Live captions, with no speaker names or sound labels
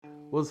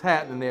What's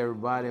happening,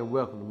 everybody, and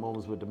welcome to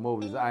Moments with the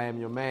Mobleys. I am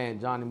your man,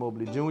 Johnny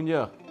Mobley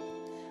Jr.,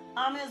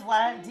 I'm his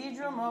wife,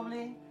 Deidre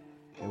Mobley,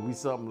 and we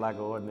something like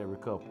an ordinary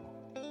couple.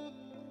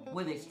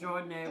 with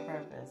extraordinary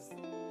purpose.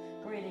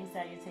 Greetings,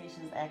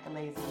 salutations,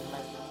 accolades, and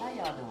blessings. How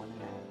y'all doing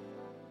tonight?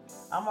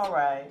 I'm all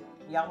right.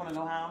 Y'all want to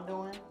know how I'm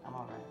doing? I'm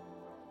all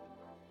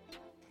right.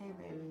 Hey,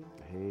 baby.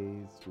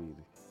 Hey, sweetie.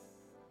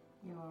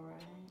 You all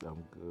right?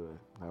 I'm good.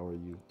 How are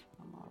you?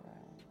 I'm all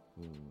right.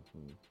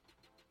 Mm-hmm.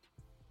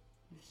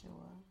 You sure?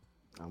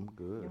 I'm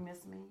good. You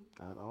miss me?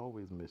 I'd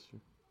always miss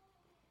you.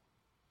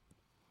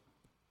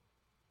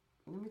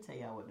 Let me tell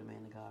y'all what the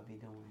man of God be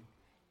doing.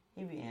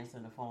 He be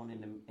answering the phone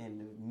in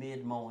the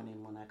mid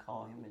morning when I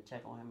call him to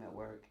check on him at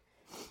work,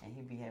 and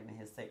he be having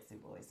his sexy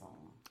voice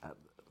on.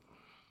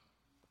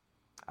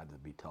 I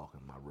just be talking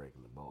my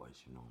regular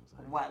voice, you know what I'm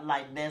saying? What?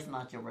 Like that's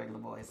not your regular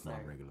voice, That's sir.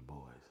 my regular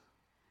voice.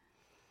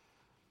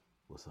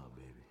 What's up,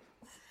 baby?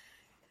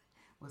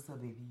 What's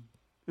up, baby?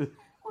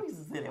 Who used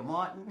to say that,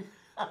 Martin?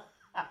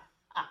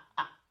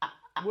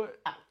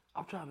 What?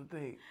 I'm trying to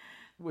think.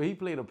 Well, he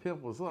played a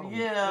pimp or something.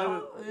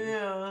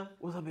 Yeah.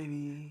 What's up,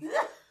 baby?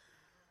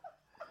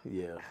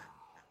 Yeah.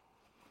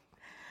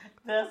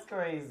 That's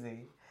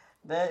crazy.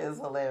 That is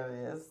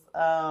hilarious.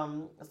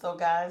 So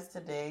guys,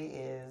 today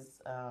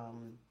is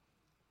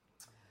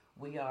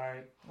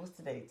what's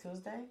today?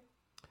 Tuesday?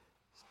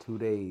 It's 2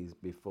 days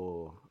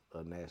before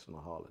a national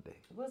holiday.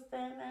 What's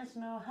that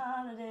national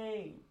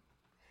holiday?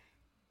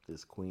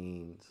 It's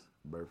Queen's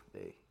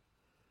birthday.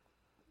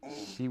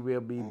 She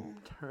will be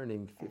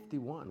turning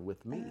 51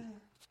 with me.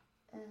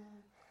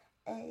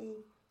 Hey,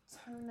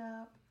 turn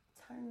up.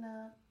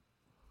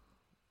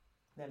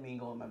 That mean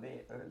go in my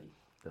bed early.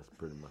 That's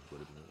pretty much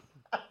what it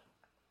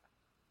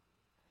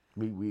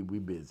means. We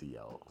busy,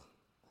 y'all.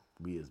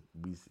 We is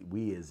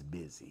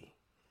busy.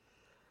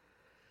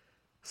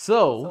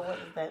 So what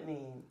does that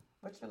mean?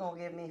 What you gonna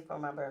give me for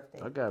my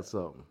birthday? I got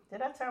something.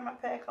 Did I turn my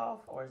pack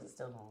off or is it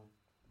still on?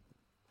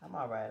 I'm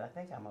all right. I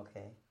think I'm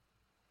okay.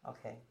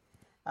 Okay.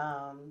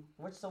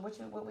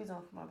 What we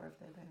doing for my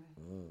birthday, baby?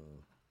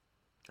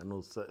 I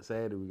know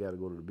Saturday we got to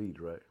go to the beach,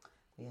 right?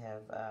 We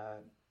have.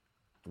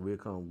 We'll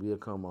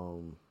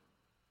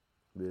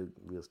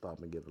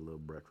stop and get a little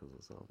breakfast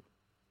or something,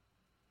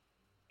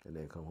 and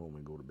then come home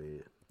and go to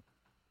bed.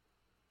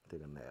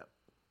 Take a nap.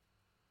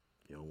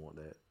 You don't want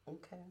that?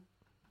 Okay.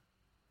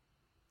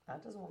 I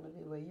just want to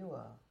be where you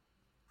are.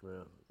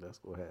 Well, that's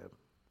what happened.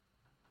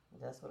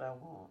 That's what I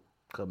want.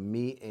 'Cause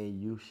me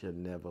and you should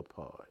never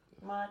part.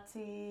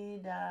 Mati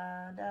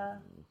da da.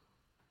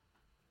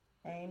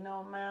 Ain't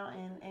no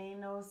mountain, ain't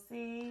no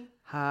sea.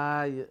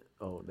 Hi.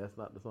 Oh, that's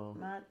not the song.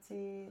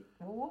 Mati.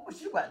 Well, what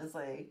was you about to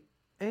say?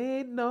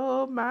 Ain't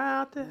no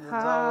mountain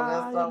high.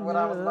 That's not what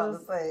I was about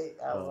to say.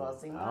 I was about to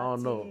sing I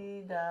don't know.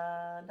 Mati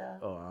da da.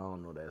 Oh, I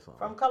don't know that song.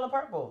 From Color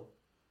Purple.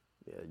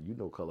 Yeah, you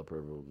know Color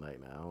Purple like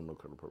now. I don't know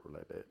Color Purple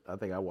like that. I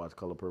think I watched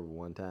Color Purple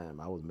one time.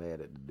 I was mad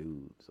at the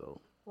dude,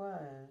 so.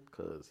 Why?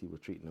 Because he was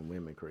treating the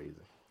women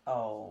crazy.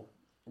 Oh,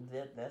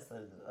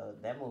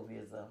 that movie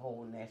is a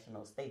whole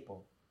national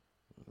staple.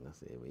 I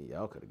said, well,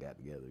 y'all could have got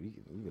together. We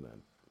could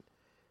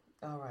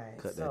All right,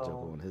 cut that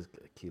joke on his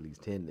Achilles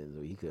tendon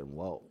so he couldn't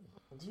walk.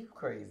 You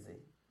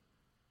crazy.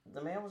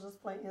 The man was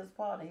just playing his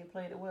part and he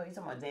played it well. You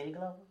talking about Danny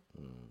Glover?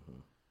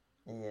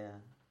 Mm-hmm. Yeah.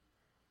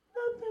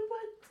 Nothing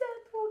but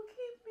death will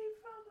keep me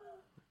from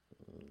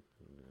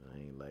her. I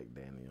ain't like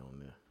Danny on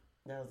there.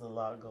 There's a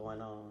lot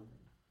going on.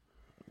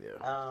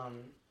 Yeah.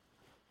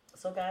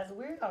 So guys,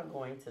 we are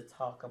going to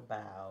talk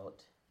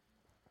about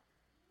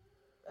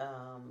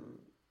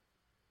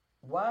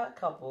why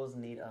couples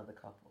need other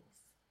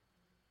couples.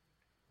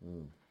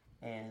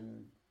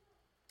 And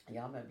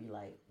y'all might be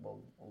like,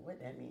 well, what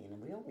that mean?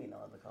 And we don't mean no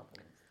other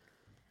couples.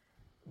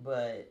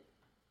 But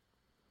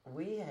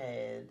we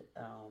had,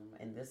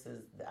 and this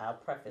is, I'll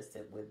preface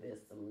it with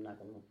this. I'm not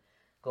going to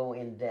go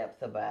in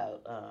depth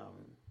about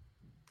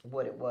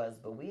what it was,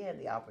 but we had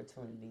the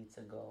opportunity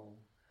to go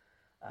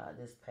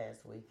this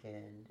past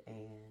weekend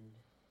and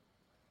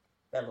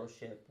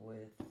fellowship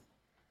with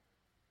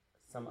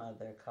some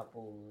other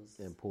couples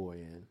And pour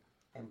in.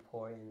 and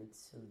pour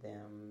into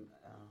them.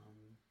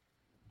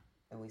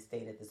 And we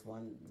stayed at this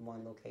one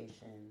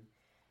location.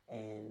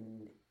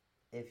 And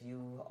if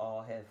you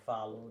all have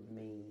followed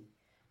me,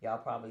 y'all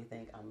probably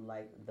think I'm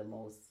like the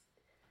most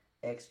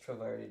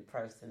extroverted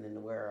person in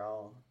the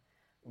world.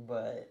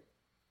 But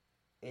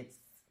it's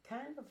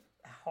kind of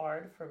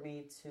hard for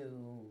me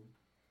to.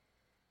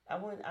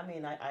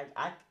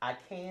 I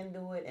can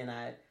do it, and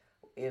I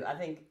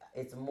think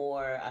it's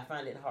more. I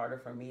find it harder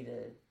for me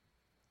to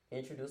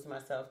introduce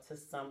myself to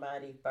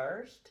somebody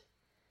first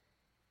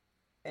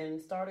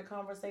and start a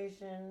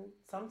conversation.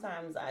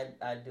 Sometimes I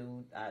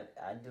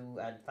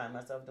find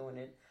myself doing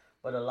it,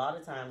 but a lot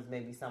of times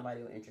maybe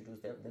somebody will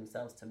introduce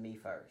themselves to me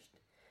first,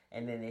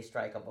 and then they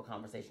strike up a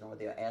conversation or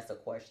they'll ask a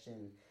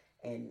question,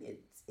 and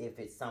if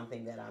it's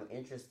something that I'm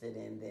interested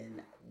in,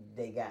 then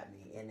they got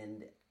me, and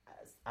then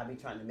I be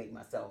trying to make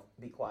myself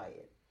be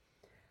quiet.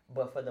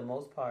 But for the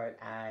most part,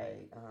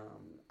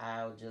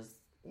 I'll just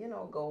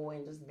go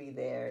and just be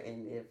there,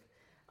 and if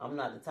I'm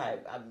not the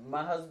type.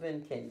 My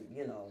husband can,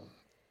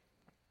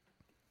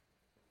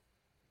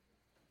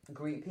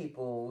 greet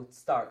people,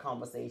 start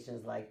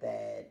conversations like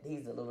that.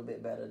 He's a little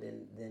bit better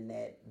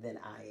than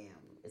I am.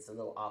 It's a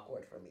little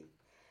awkward for me.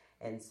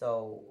 And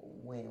so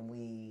when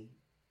we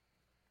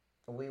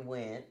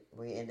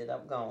ended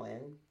up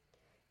going,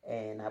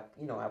 and I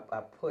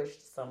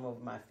pushed some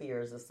of my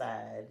fears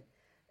aside,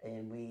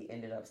 and we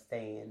ended up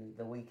staying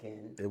the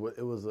weekend. It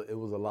was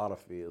a lot of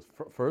fears.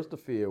 First, the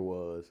fear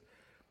was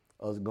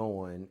us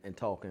going and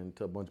talking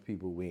to a bunch of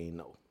people we ain't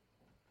know.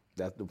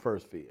 That's the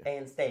first fear.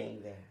 And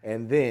staying there.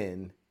 And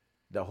then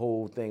the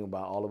whole thing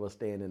about all of us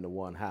staying in the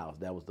one house,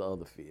 that was the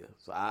other fear.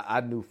 So I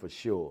knew for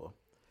sure.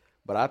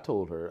 But I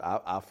told her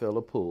I felt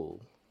a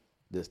pull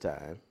this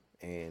time,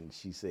 and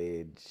she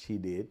said she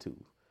did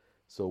too.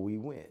 So we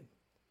went.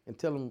 And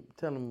tell them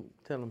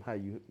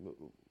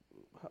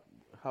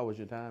how was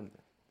your time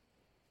there?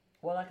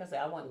 Well, like I said,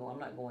 I'm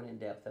not going in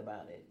depth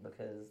about it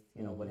because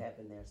what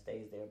happened there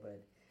stays there.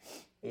 But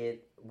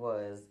it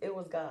was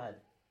God.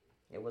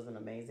 It was an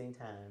amazing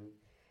time,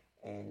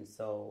 and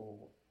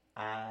so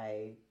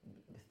I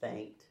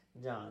thanked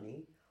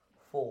Johnny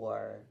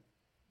for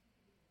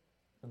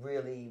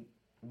really,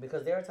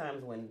 because there are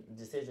times when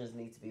decisions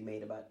need to be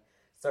made about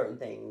certain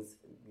things,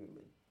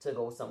 to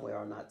go somewhere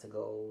or not to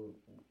go,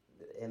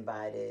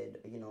 invited,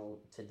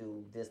 to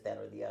do this, that,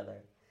 or the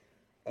other.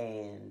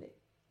 And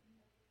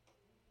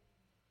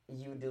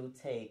you do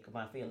take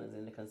my feelings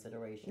into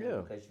consideration,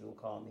 because you'll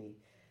call me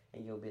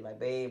and you'll be like,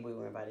 babe, we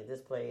were invited to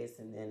this place.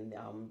 And then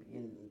I'm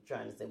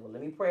trying to say, well, let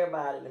me pray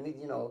about it. Let me,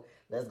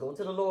 let's go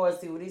to the Lord,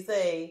 see what he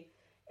say.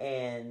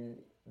 And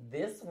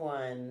this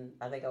one,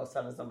 I think I was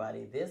telling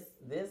somebody, this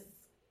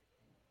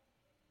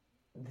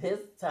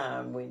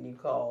time when you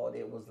called,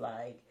 it was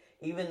like,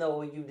 even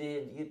though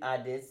I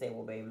did say,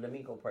 well, babe, let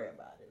me go pray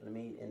about it. And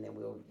then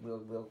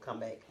we'll come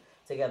back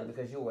together,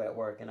 because you were at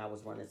work and I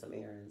was running some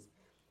errands.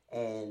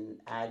 And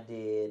I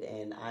did,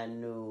 and I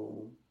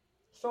knew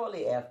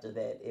shortly after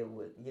that it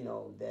would,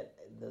 that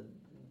the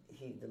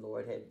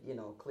Lord had,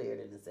 cleared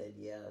it and said,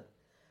 yeah,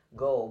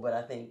 go. But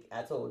I think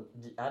I told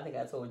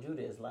you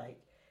this, like,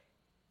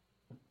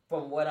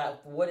 from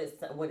what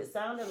it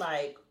sounded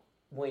like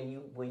when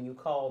you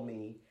called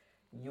me,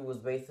 you was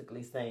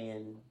basically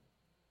saying,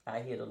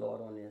 I hear the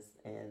Lord on this,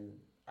 and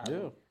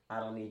I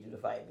don't need you to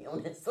fight me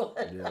on this one.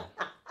 Yeah.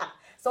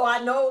 So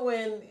I know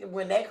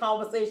when that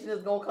conversation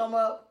is gonna come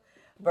up,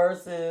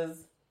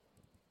 versus,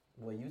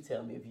 well, you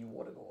tell me if you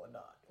want to go or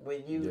not.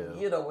 When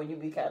when you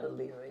be kind of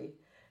leery,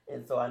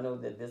 and so I know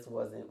that this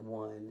wasn't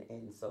one,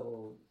 and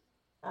so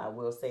I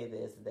will say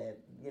this, that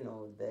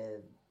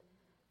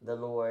the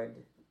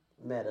Lord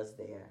met us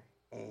there,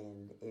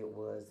 and it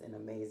was an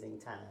amazing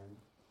time.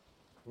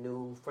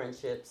 New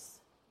friendships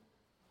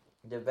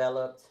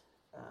developed,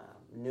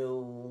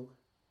 new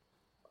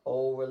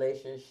old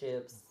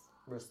relationships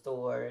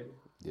restored.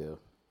 Yeah.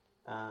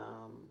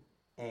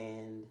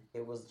 And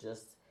it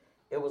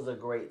was a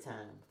great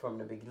time from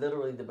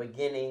literally the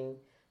beginning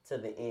to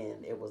the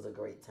end. It was a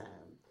great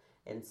time.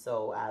 And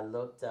so I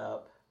looked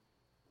up,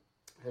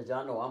 because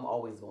y'all know I'm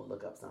always going to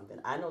look up something.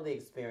 I know the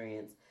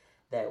experience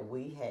that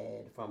we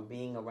had from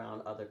being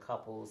around other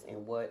couples,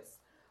 and what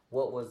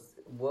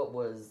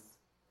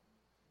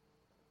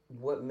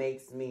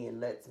makes me and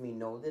lets me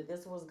know that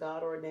this was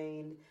God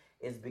ordained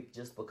is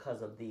just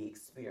because of the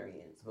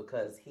experience.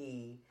 Because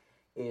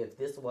if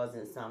this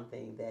wasn't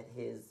something that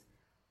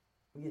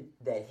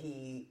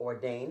he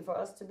ordained for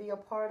us to be a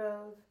part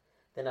of,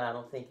 then I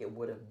don't think it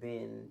would have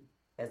been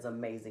as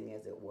amazing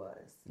as it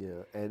was.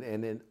 Yeah,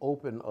 and it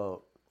opened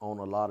up on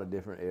a lot of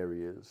different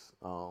areas.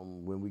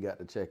 When we got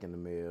the check in the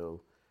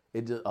mail,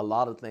 a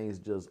lot of things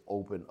just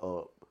opened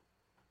up,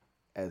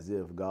 as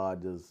if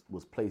God just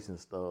was placing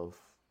stuff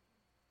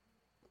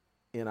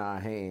in our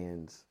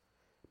hands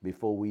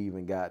before we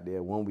even got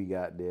there. When we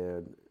got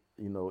there,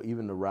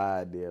 even the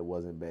ride there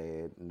wasn't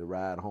bad, and the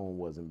ride home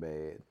wasn't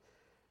bad.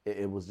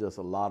 It was just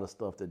a lot of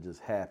stuff that just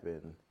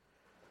happened,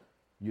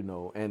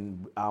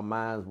 and our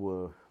minds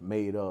were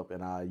made up,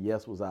 and our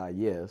yes was our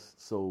yes.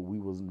 So we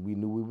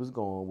knew we was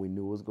going. We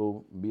knew it was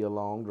going to be a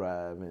long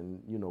drive,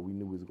 and we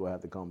knew we was going to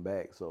have to come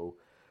back. So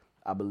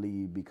I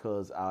believe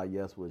because our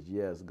yes was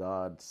yes,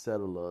 God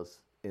settled us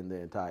in the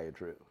entire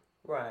trip.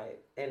 Right,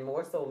 and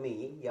more so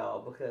me,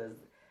 y'all, because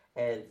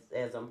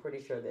as I'm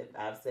pretty sure that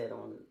I've said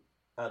on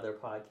other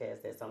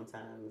podcasts, that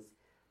sometimes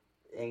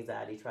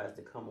anxiety tries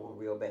to come on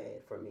real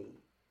bad for me,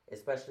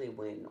 especially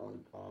when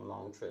on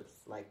long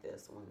trips like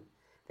this one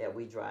that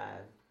we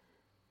drive.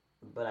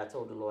 But I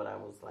told the Lord, I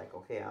was like,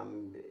 okay,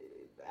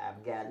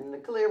 I've gotten the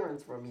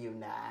clearance from you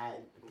now.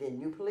 Can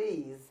you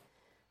please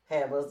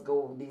have us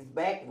go these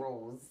back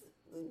roads?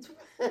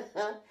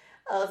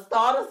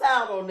 Start us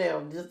out on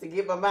them just to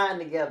get my mind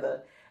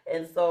together.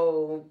 And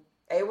so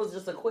it was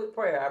just a quick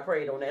prayer I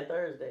prayed on that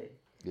Thursday.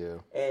 Yeah.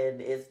 And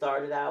we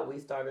started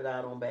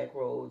out on back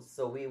roads,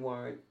 so we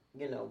weren't,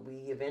 we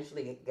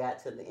eventually got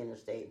to the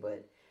interstate,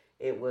 but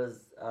it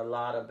was a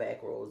lot of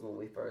back roads when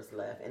we first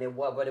left. And it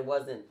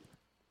wasn't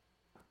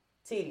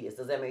tedious.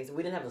 Does that make sense?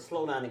 We didn't have to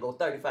slow down and go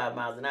 35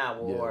 miles an hour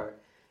or,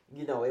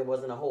 it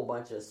wasn't a whole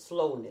bunch of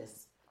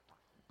slowness,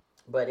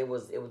 but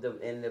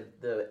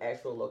the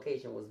actual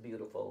location was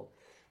beautiful.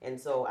 And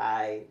so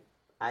I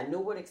knew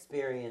what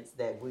experience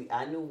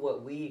I knew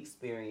what we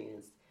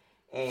experienced.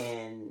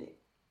 And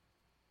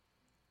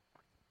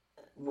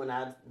when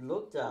I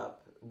looked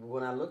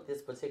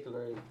this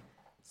particular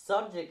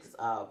subjects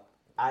up,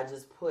 I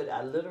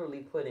literally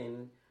put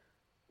in,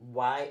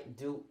 why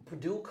do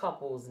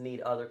couples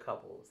need other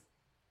couples?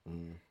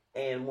 Mm.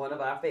 And one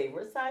of our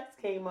favorite sites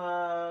came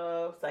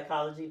up,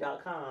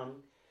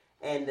 psychology.com,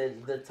 and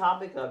the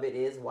topic of it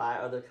is why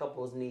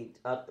couples need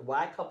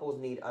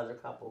other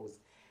couples.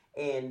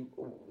 And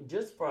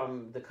just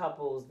from the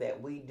couples that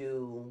we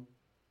do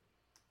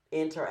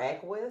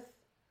interact with,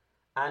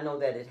 I know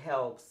that it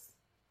helps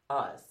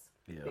us,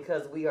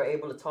 because we are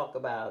able to talk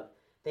about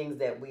things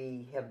that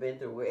we have been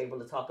through. We're able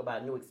to talk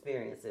about new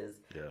experiences.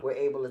 Yeah. We're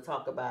able to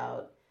talk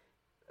about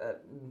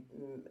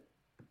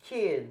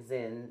kids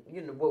and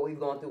what we've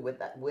gone through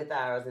with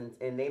ours,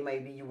 and they may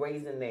be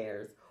raising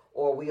theirs,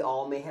 or we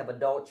all may have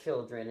adult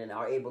children and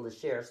are able to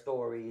share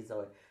stories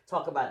or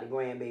talk about the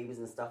grandbabies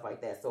and stuff like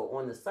that. So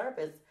on the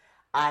surface,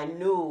 I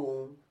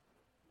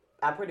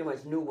pretty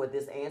much knew what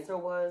this answer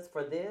was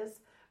for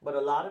this, but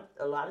a lot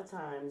of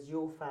times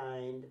you'll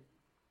find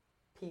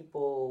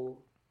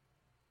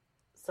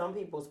some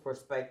people's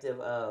perspective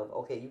of,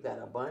 okay, you got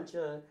a bunch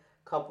of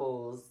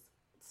couples,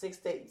 6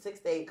 to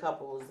 8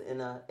 couples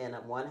in a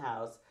one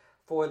house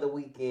for the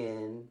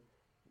weekend.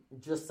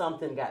 Just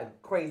something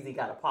got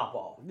to pop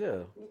off.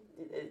 Yeah.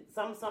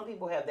 Some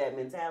people have that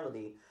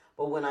mentality,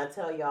 but when I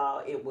tell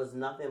y'all, it was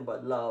nothing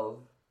but love,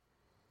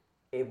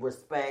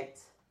 respect,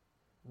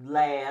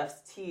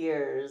 laughs,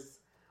 tears,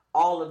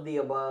 all of the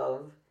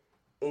above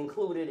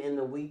included in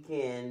the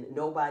weekend.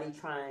 Nobody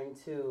trying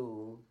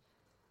to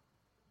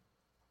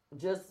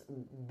just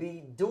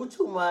do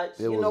too much,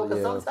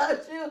 because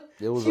sometimes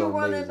you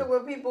run into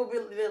where people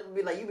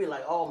be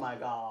like, oh my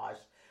gosh,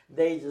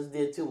 they just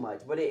did too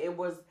much. But it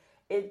was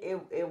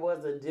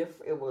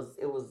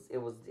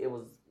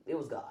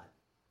God,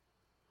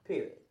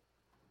 period.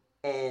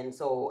 And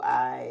so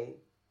I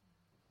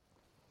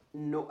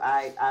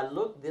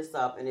looked this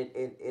up, and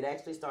it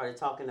actually started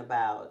talking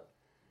about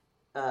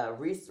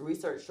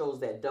research shows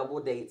that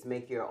double dates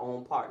make your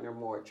own partner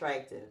more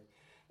attractive.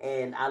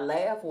 And I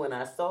laughed when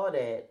I saw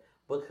that,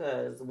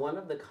 because one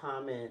of the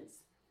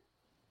comments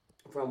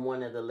from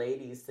one of the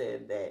ladies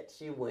said that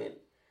she went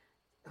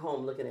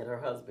home looking at her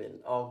husband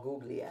all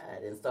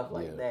googly-eyed and stuff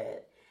like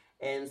that.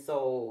 And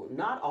so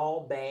not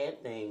all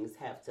bad things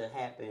have to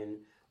happen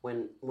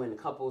when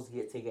couples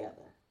get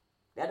together.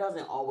 That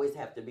doesn't always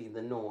have to be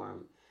the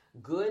norm.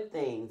 Good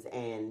things,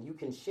 and you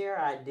can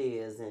share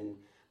ideas and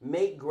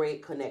make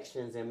great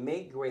connections and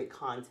make great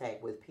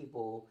contact with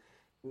people.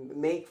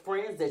 Make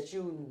friends that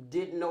you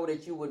didn't know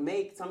that you would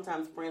make.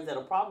 Sometimes friends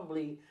that'll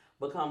probably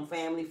become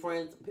family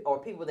friends, or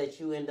people that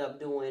you may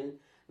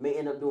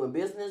end up doing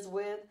business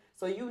with.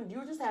 So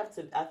you just have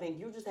to, I think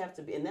you just have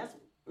to be, and that's,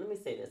 let me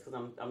say this because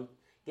I'm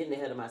getting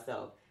ahead of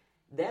myself.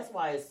 That's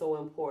why it's so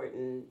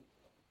important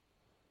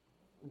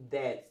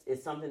that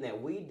it's something that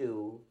we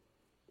do.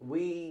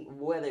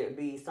 Whether it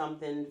be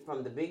something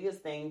from the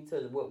biggest thing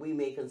to what we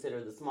may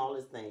consider the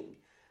smallest thing,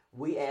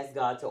 we ask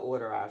God to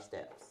order our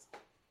steps.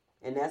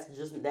 And that's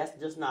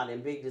just not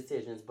in big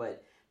decisions,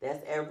 but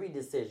that's every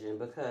decision,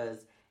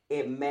 because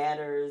it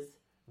matters,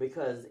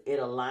 because it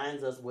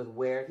aligns us with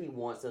where He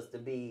wants us to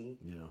be,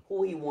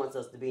 who He wants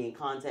us to be in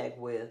contact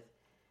with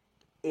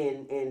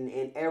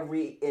in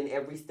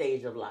every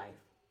stage of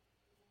life.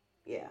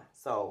 Yeah.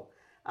 So,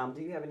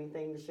 do you have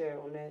anything to share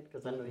on that?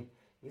 Because I know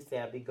you say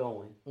I'd be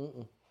going.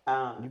 You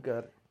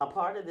got it. A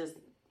part of this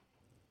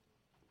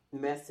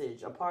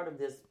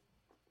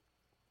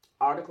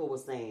article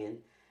was saying.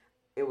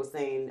 It was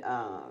saying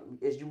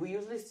we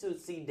usually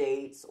see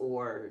dates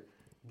or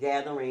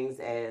gatherings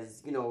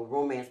as,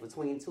 romance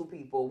between two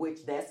people,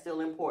 which that's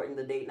still important,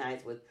 the date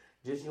nights with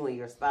just you and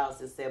your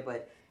spouse is said,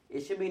 but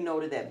it should be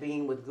noted that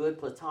being with good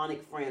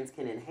platonic friends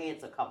can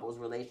enhance a couple's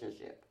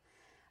relationship.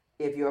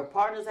 If your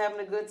partner's having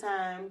a good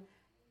time,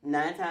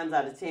 9 times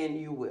out of 10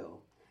 you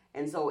will.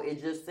 And so it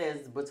just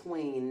says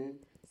between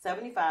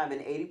 75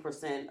 and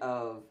 80%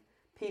 of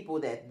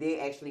people that they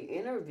actually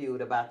interviewed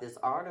about this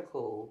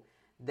article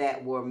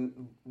that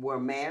were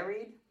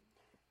married,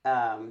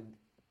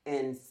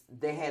 and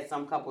they had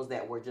some couples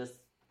that were just,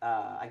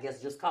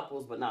 just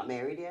couples but not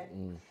married yet.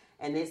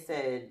 And they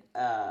said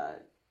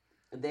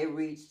they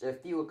reached a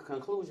few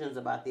conclusions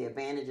about the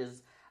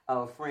advantages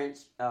of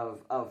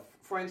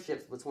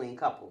friendships between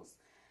couples.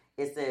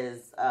 It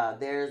says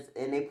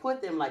and they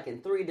put them like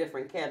in 3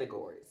 different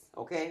categories.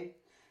 Okay,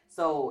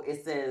 so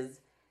it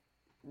says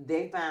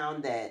they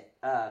found that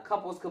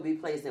couples could be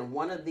placed in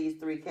one of these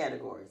 3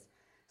 categories.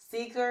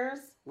 Seekers,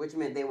 which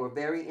meant they were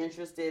very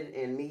interested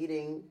in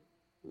meeting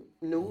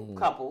new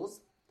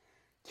couples.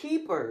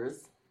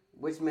 Keepers,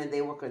 which meant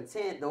they were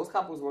content. Those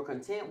couples were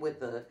content with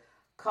the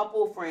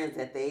couple friends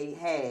that they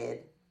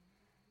had,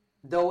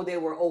 though they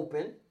were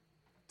open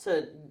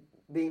to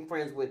being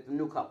friends with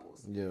new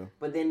couples. Yeah.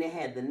 But then they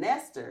had the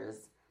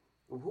nesters,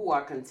 who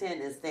are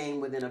content in staying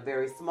within a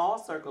very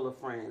small circle of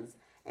friends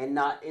and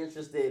not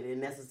interested in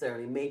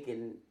necessarily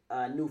making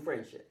new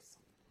friendships.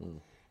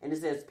 And it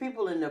says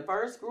people in the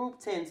first group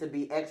tend to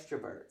be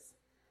extroverts,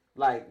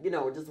 like, you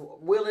know, just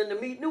willing to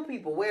meet new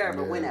people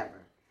wherever,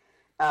 whenever.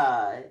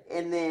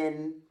 And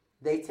then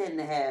they tend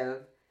to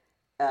have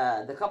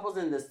the couples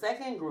in the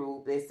second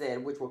group, they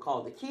said, which were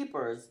called the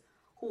keepers,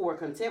 who were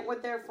content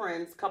with their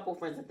friends, couple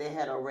friends that they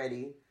had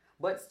already,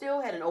 but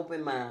still had an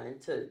open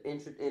mind to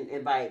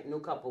invite new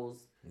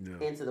couples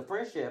into the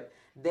friendship.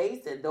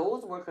 They said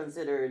those were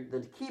considered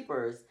the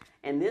keepers,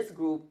 and this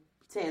group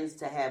tends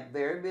to have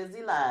very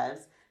busy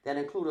lives that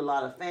include a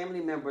lot of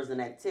family members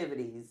and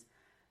activities.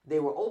 They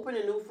were open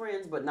to new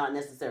friends, but not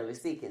necessarily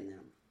seeking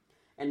them.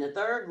 And the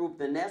third group,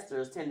 the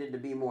nesters, tended to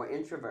be more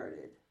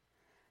introverted.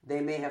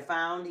 They may have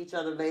found each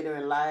other later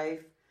in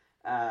life,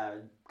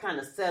 kind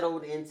of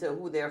settled into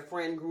who their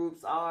friend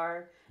groups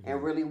are,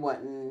 and really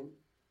wasn't,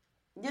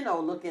 you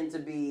know,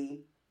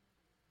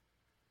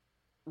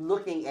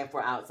 looking at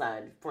for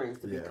outside friends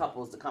to be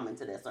couples to come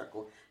into that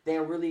circle.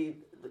 They're really,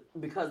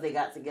 because they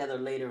got together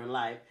later in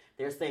life,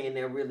 they're saying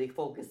they're really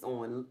focused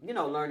on, you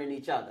know, learning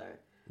each other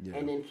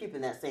and then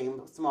keeping that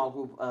same small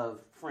group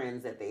of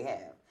friends that they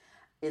have.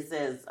 It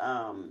says,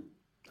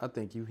 I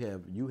think you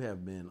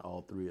have been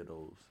all three of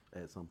those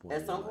at some point.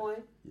 At some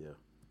point? Yeah.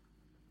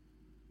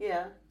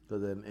 Yeah.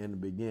 Because in the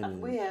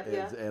beginning, we have,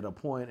 at a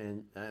point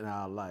in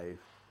our life,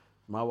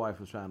 my wife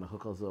was trying to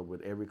hook us up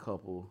with every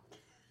couple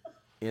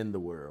in the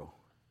world.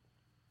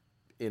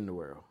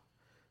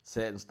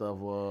 Setting stuff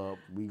up.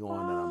 We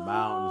going to the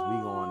mountains.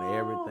 We going to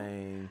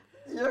everything.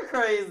 You're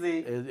crazy.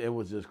 It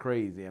was just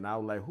crazy. And I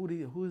was like,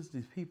 who is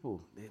these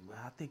people?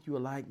 I think you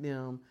will like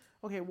them.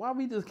 Okay, why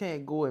we just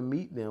can't go and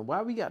meet them?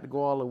 Why we got to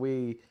go all the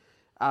way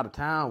out of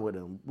town with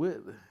them?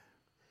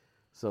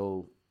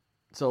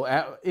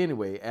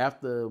 Anyway,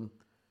 after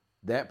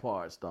that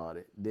part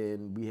started,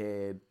 then we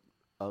had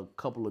a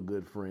couple of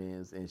good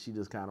friends, and she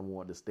just kind of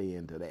wanted to stay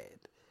into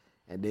that.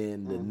 And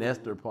then the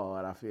Nestor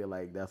part, I feel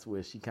like that's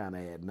where she kind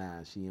of at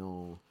now. She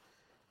on,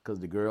 because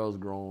the girls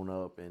grown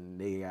up and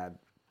they got,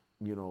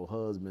 you know,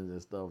 husbands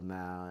and stuff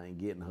now and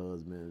getting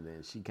husbands,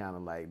 and she kind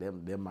of like,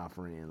 them my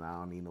friends. I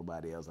don't need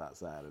nobody else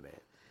outside of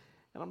that.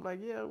 And I'm like,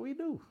 yeah, we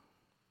do.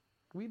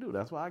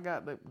 That's why I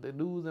got the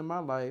dudes in my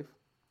life,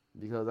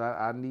 because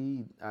I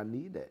need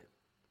that.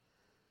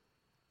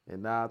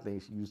 And now I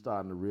think you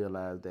starting to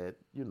realize that,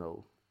 you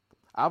know,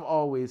 I've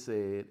always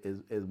said,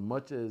 as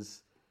much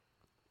as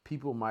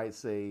people might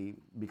say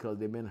because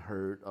they've been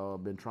hurt or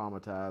been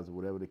traumatized or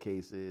whatever the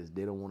case is,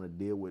 they don't want to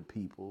deal with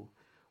people,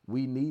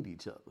 we need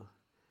each other.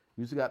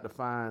 You just got to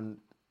find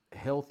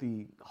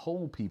healthy,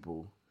 whole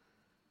people.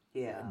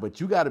 Yeah.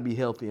 But you got to be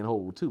healthy and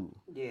whole too.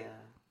 Yeah.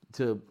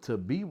 To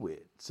be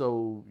with.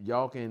 So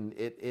y'all can,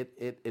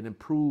 it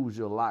improves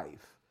your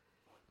life.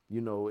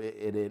 You know,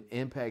 it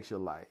impacts your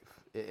life.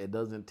 It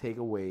doesn't take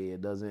away.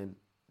 It doesn't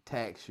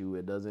tax you.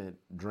 It doesn't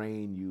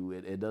drain you.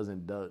 It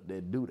doesn't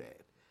do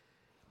that.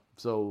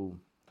 So,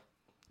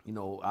 you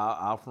know,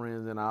 our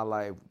friends in our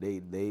life,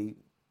 they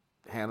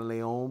handle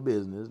their own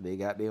business. They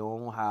got their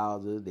own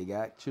houses. They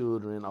got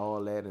children,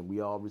 all that, and we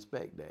all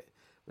respect that.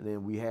 But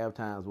then we have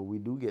times where we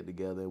do get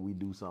together and we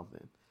do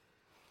something.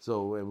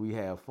 So, and we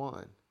have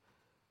fun.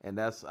 And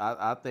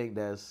I think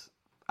that's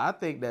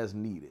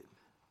needed.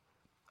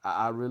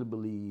 I really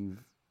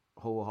believe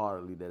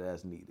wholeheartedly that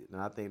that's needed.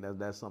 And I think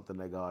that's something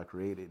that God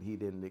created. He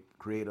didn't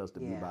create us to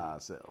be by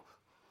ourselves.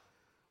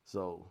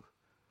 So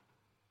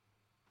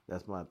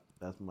that's my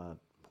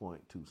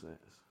point, 2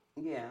 cents.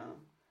 Yeah.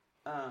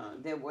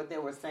 What they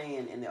were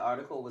saying in the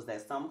article was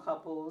that some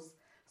couples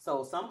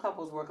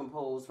were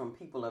composed from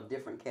people of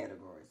different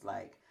categories.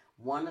 Like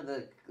one of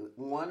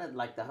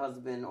like the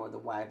husband or the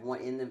wife, one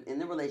in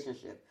the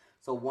relationship.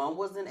 So one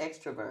was an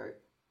extrovert,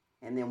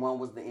 and then one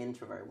was the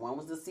introvert. One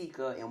was the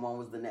seeker, and one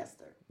was the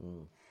nester.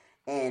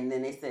 And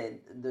then they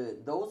said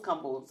those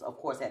couples, of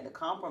course, had to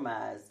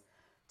compromise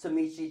to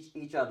meet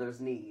each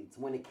other's needs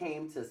when it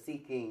came to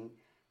seeking,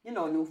 you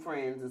know, new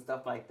friends and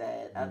stuff like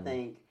that. I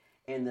think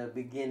in the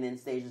beginning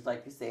stages,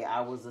 like you say, I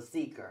was a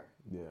seeker.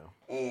 Yeah.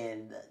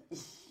 And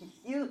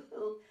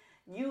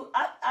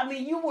I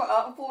mean, you were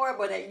up for it,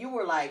 but you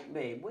were like,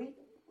 babe, where you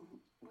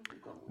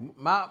going?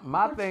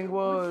 My thing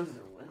was,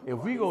 if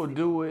we gonna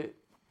do it,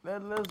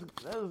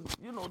 let's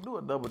you know, do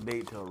a double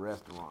date to a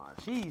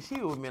restaurant. She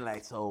would be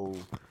like, so,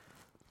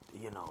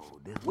 you know,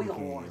 this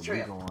weekend we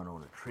going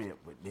on a trip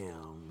with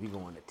them. We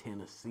going to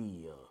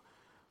Tennessee or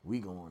we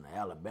going to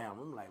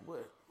Alabama. I'm like,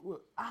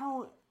 what? I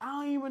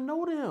don't even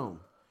know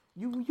them.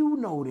 You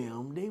know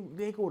them.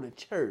 They go to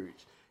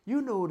church.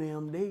 You know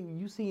them.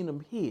 You seen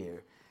them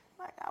here.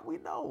 Like, we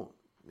don't.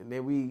 And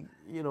then we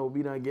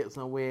done get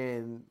somewhere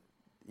and,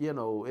 you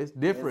know, it's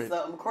different. It's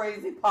something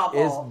crazy pop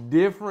It's off.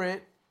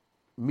 different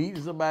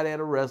meeting somebody at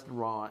a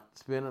restaurant,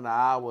 spending an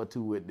hour or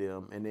two with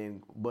them, and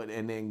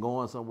then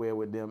going somewhere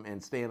with them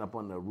and staying up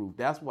on the roof.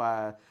 That's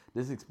why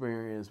this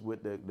experience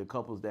with the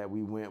couples that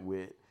we went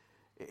with,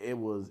 it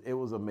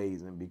was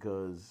amazing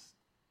because,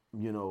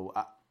 you know,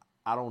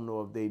 I don't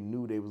know if they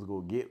knew they was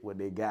gonna get what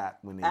they got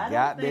when they I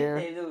got don't think there.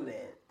 they knew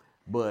that.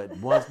 But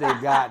once they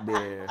got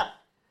there,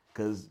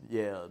 cause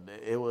yeah,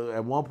 it was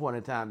at one point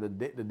in time the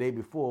day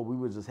before we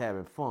were just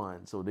having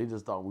fun, so they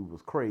just thought we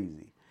was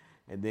crazy,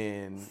 and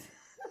then.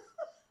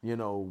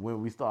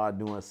 When we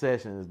started doing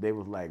sessions, they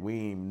was like, we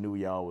ain't knew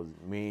y'all was,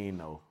 we ain't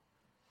know.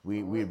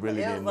 We really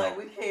didn't know. It was like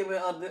we came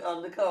in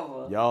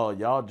undercover.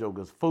 Y'all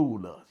jokers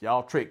fooled us.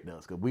 Y'all tricked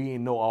us because we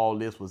didn't know all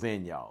this was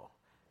in y'all.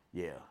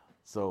 Yeah.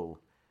 So,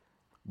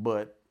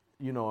 but,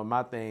 and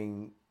my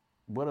thing,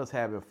 with us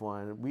having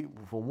fun,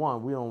 for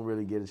one, we don't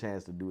really get a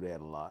chance to do that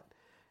a lot.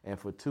 And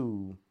for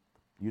two,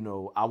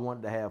 I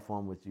wanted to have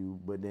fun with you,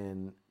 but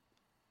then,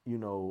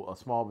 a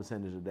small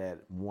percentage of that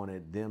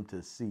wanted them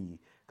to see.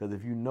 Because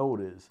if you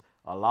notice,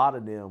 a lot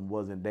of them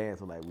wasn't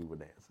dancing like we were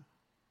dancing.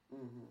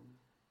 Mm-hmm.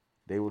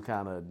 They were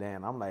kind of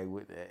dancing. I'm like,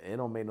 it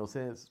don't make no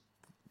sense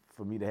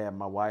for me to have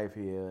my wife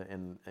here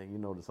and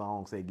the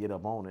song say get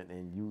up on it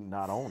and you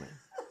not on it.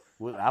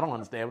 Well, I don't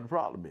understand what the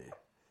problem is.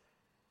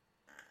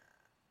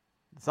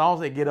 The song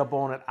say get up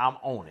on it, I'm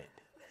on it.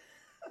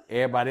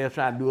 Everybody else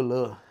trying to do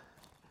a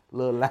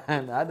little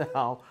line.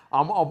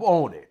 I'm up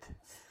on it.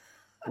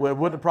 Well,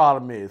 what the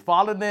problem is,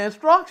 follow the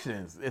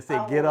instructions. It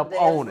said get up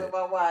on it.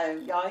 My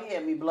wife, y'all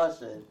hear me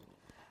blushing.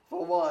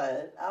 For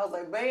what? I was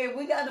like, babe,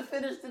 we got to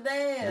finish the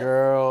dance.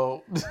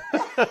 Girl.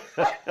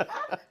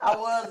 I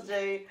was,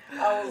 Jay.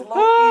 I was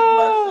low-key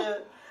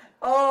blushing.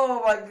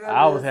 Oh, my goodness.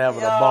 I was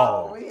having a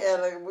ball.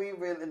 We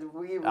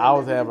really I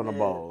was having a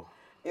ball.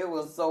 It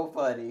was so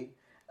funny.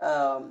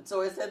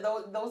 So it said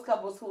those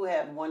couples who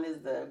had, one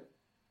is the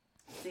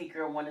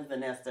seeker, one is the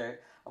nester.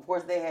 Of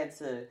course, they had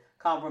to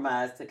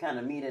compromise to kind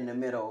of meet in the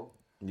middle.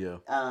 Yeah.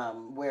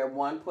 Where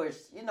one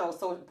pushed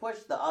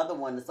the other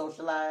one to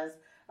socialize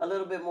a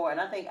little bit more.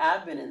 And I think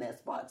I've been in that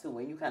spot too,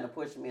 when you kind of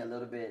pushed me a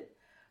little bit.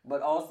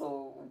 But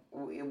also,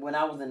 when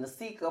I was in the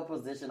seeker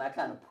position, I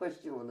kind of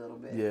pushed you a little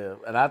bit. Yeah,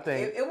 and I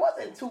think... It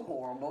wasn't too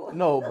horrible.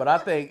 No, but I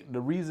think the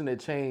reason it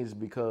changed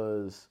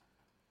because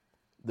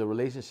the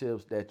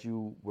relationships that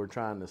you were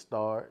trying to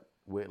start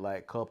with,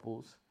 like,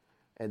 couples,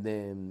 and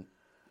then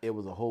it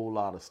was a whole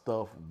lot of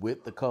stuff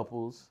with the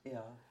couples.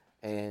 Yeah.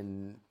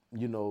 And,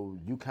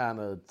 you kind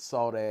of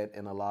saw that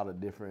in a lot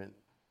of different,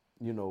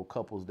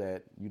 couples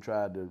that you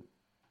tried to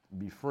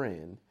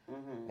befriend.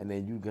 Mm-hmm. And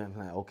then you kind of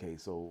like, okay,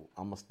 so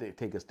I'm going to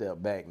take a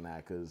step back now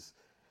because,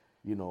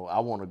 I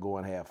want to go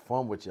and have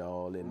fun with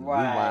y'all. And we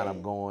wind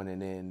up going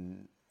and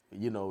then,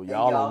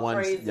 y'all on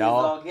one,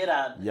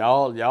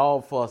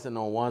 y'all fussing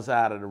on one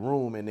side of the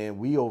room and then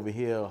we over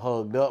here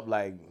hugged up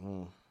like,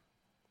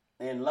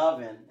 and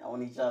loving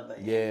on each other.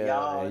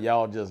 Yeah, and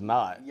y'all just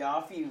not.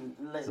 Y'all few.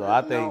 So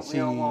I think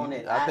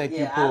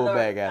you pulled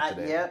back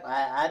after that. Yep,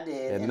 I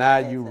did. And now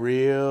you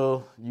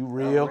real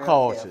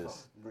cautious.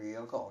 Careful.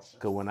 Real cautious.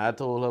 Cause when I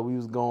told her we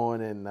was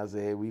going, and I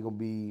said we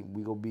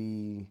gonna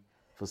be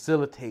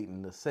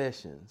facilitating the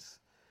sessions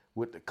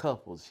with the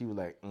couples, she was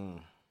like,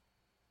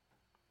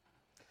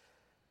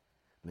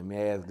 let me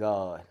ask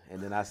God.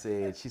 And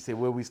then she said,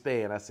 where we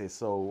stay? And I said,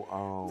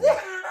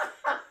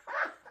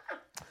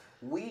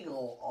 we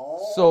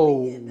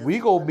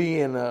gonna be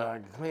in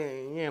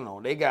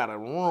they got a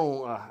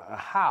room, a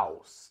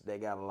house. They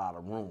got a lot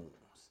of rooms,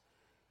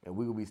 and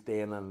we gonna be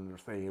staying under the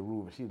same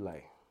roof. And she's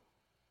like,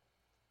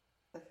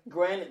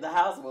 granted, the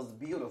house was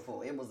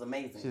beautiful. It was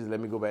amazing. She said, let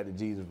me go back to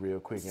Jesus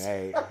real quick and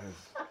hey,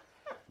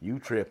 you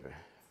tripping.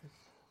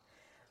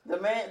 The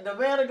man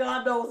of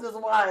God knows his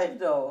wife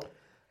though.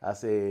 I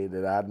said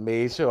that I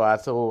made sure I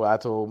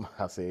told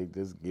I said,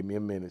 just give me a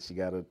minute. She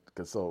gotta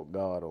consult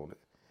God on it.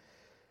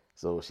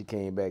 So she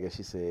came back and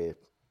she said,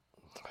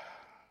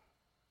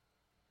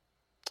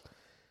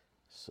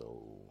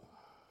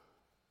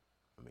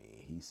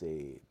 he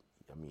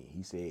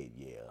said,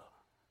 yeah,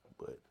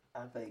 but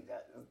I think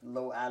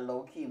I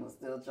low key was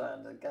still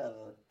trying to kind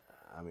of.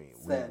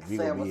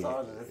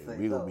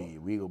 We gonna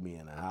be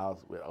in the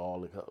house with all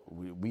the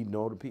we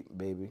know the people,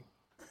 baby.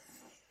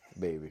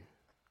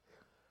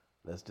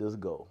 Let's just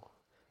go.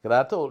 Cause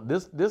I told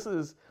this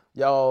is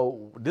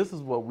y'all. This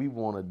is what we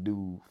want to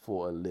do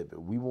for a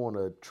living. We want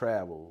to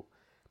travel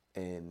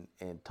and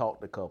talk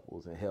to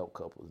couples and help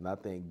couples. And I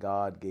think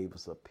God gave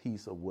us a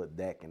piece of what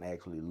that can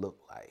actually look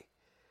like.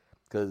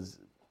 Cause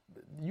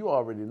you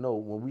already know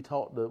when we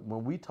talk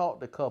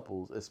to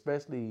couples,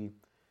 especially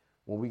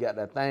when we got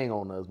that thing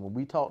on us, when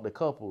we talk to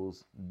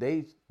couples,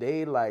 they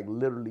like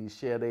literally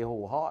share their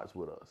whole hearts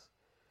with us.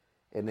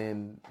 And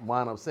then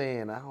wind up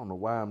saying, I don't know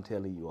why I'm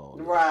telling you all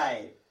this.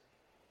 Right.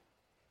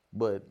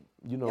 But,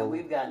 and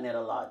we've gotten that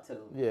a lot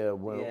too. Yeah,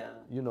 but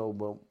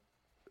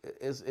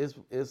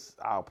it's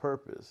our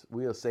purpose.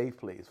 We're a safe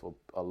place for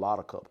a lot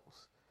of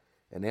couples.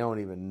 And they don't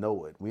even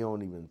know it. We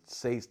don't even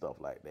say stuff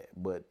like that.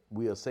 But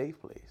we're a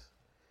safe place.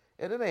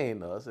 And it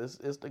ain't us.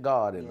 It's the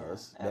God in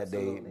us that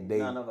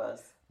none of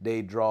us.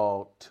 They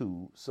draw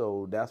to.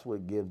 So that's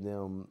what gives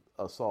them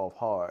a soft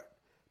heart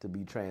to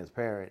be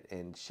transparent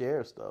and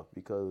share stuff,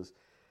 because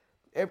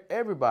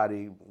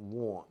everybody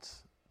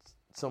wants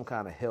some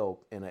kind of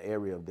help in an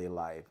area of their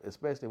life,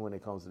 especially when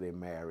it comes to their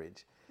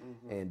marriage.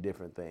 and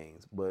different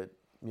things. But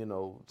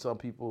some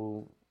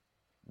people,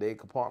 they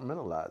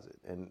compartmentalize it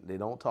and they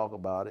don't talk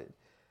about it.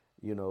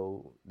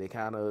 They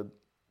kind of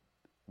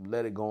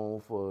let it go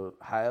on for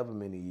however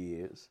many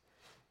years,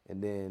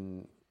 and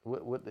then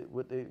what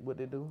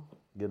they do?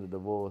 Get a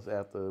divorce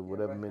after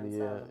whatever many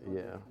years?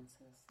 Yeah.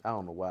 I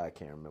don't know why I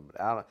can't remember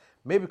that.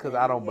 Maybe because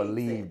I don't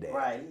believe that.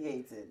 Right, he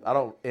hates it. I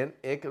don't.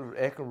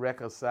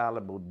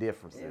 Irreconcilable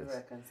differences.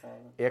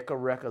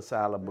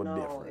 Irreconcilable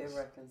difference.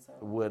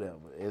 Irreconcilable.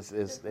 Whatever.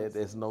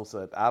 It's no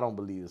such. I don't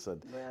believe it's such.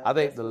 Well, I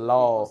think the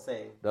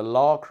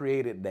law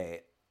created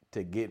that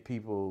to get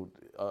people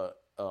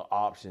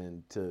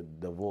option to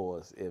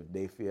divorce if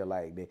they feel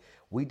like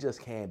we just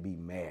can't be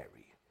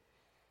married.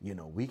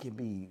 We can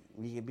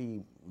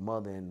be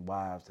mother and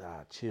wives to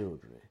our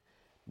children,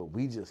 but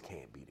we just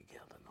can't be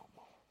together no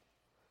more.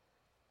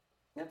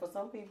 And for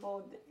some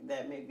people,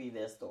 that may be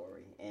their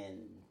story, and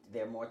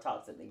they're more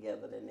toxic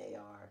together than they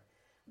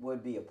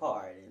would be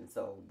apart, and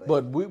so.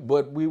 But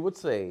we would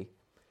say,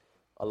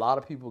 a lot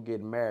of people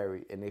get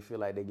married and they feel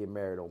like they get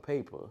married on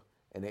paper,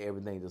 and then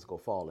everything just go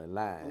fall in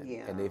line.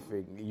 Yeah. And they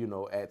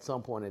figure, at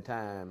some point in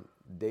time,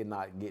 they're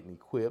not getting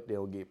equipped. They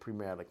don't get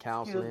premarital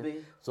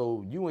counseling.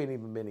 So you ain't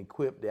even been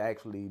equipped to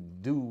actually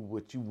do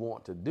what you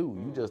want to do.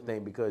 You just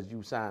think because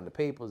you signed the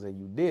papers and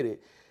you did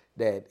it,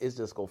 that it's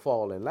just going to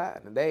fall in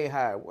line. And that ain't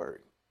how it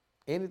works.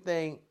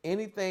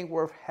 Anything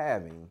worth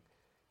having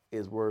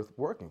is worth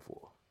working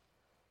for.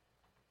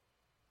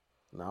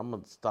 Now, I'm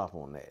going to stop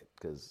on that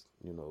because,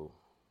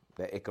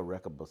 that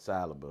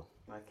irreconcilable.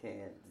 I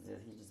can't.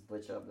 He just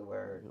butchered up the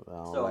word. I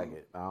don't like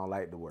it. I don't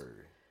like the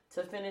word.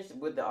 To finish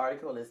with the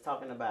article, it's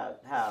talking about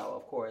how,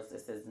 of course,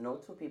 it says no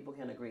two people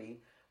can agree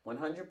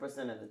 100%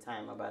 of the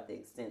time about the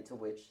extent to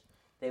which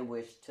they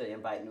wish to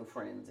invite new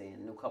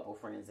couple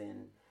friends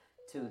in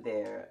to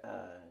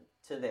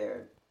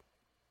their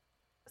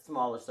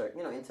smaller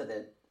circle,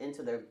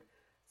 into their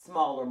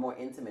smaller, more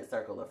intimate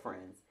circle of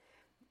friends.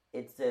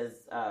 It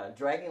says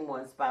dragging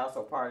one spouse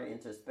or partner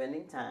into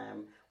spending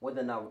time with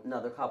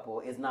another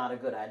couple is not a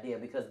good idea,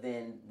 because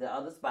then the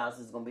other spouse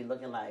is going to be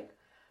looking like,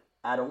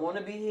 I don't want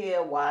to be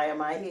here. Why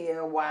am I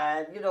here?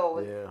 Why, it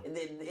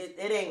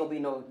ain't going to be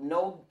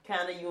no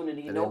kind of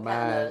unity, and their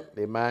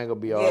mind going to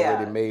be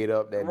already made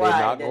up that they're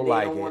not going to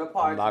like it.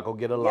 I'm not going to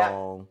get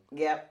along.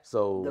 Yep.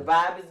 So the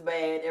vibe is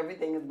bad.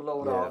 Everything is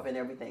blown off and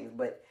everything.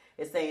 But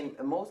it's saying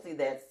mostly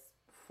that's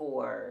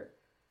for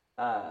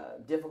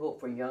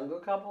difficult for younger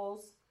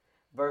couples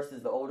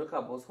versus the older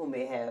couples who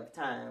may have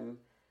time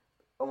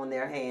on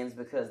their hands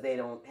because they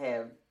don't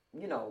have,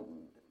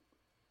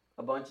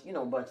 a bunch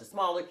of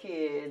smaller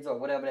kids or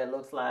whatever that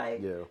looks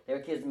like. Yeah.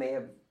 Their kids may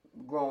have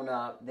grown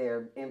up,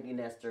 they're empty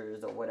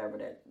nesters or whatever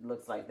that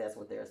looks like. That's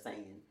what they're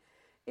saying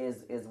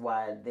is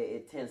why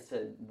it tends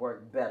to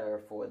work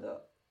better for the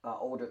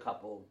older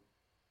couple.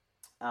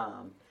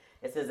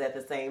 It says at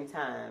the same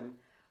time,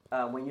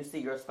 when you see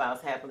your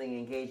spouse happily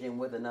engaging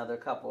with another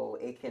couple,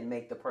 it can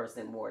make the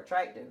person more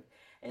attractive.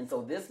 And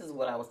so this is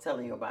what I was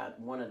telling you about,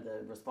 one of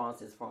the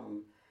responses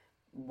from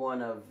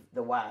one of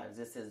the wives.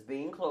 It says,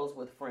 being close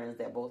with friends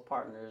that both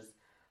partners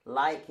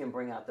like can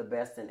bring out the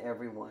best in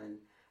everyone,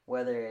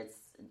 whether it's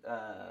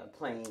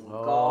playing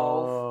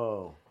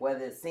golf,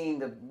 whether it's seeing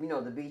the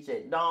beach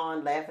at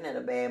dawn, laughing at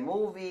a bad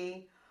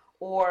movie,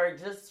 or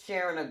just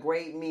sharing a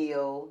great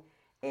meal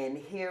and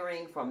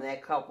hearing from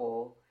that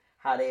couple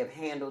how they have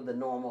handled the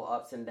normal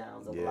ups and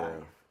downs of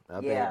life. I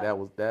think that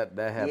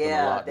happened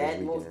a lot this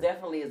weekend. That most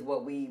definitely is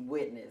what we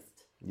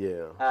witnessed.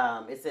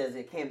 Yeah. It says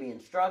it can be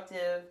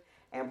instructive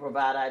and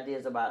provide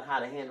ideas about how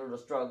to handle the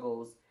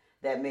struggles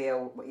that may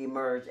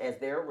emerge as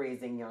they're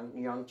raising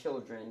young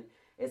children,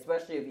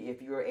 especially if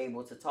you're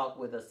able to talk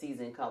with a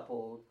seasoned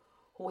couple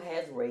who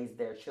has raised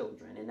their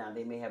children, and now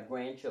they may have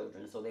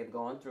grandchildren, so they've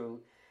gone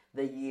through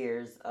the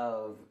years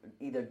of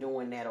either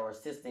doing that or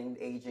assisting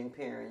aging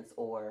parents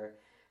or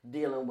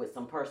dealing with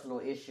some personal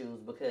issues.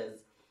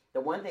 Because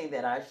the one thing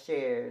that I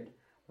shared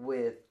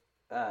with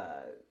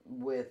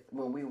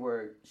when we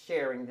were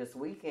sharing this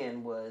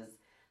weekend was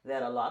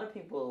that a lot of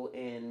people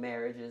in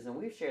marriages, and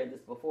we've shared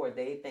this before,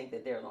 they think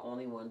that they're the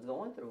only ones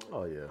going through it.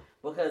 Oh, yeah.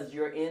 Because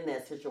you're in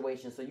that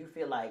situation, so you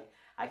feel like,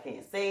 I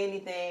can't say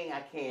anything, I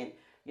can't,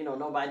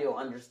 nobody will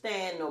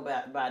understand,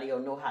 nobody will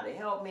know how to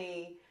help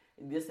me,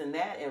 this and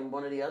that. And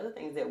one of the other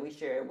things that we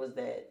shared was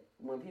that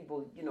when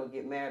people,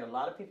 get married, a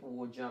lot of people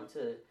will jump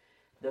to,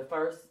 the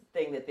first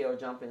thing that they'll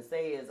jump and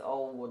say is,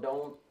 oh, well,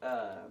 don't,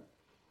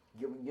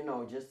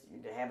 just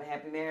have a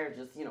happy marriage,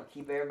 just,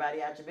 keep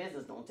everybody out your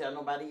business, don't tell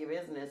nobody your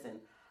business, and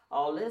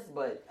all this.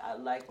 But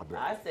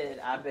I said,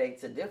 I beg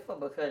to differ,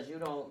 because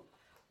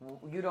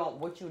what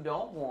you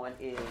don't want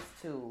is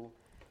to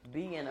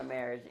be in a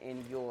marriage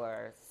and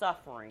you're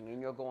suffering and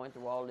you're going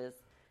through all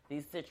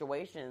these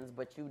situations,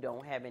 but you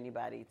don't have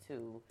anybody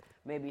to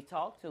maybe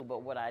talk to.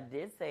 But what I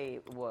did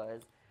say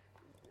was,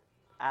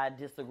 I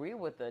disagree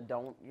with the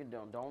don't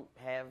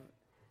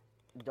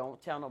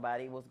tell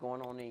nobody what's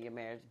going on in your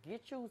marriage.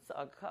 Get you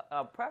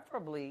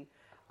preferably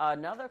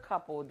another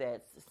couple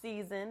that's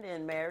seasoned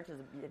in marriages,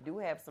 do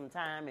have some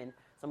time and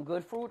some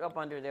good fruit up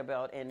under their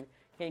belt, and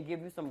can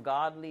give you some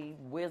godly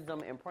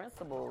wisdom and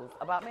principles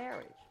about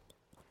marriage.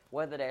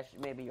 Whether that's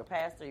maybe your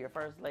pastor, your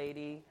first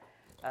lady,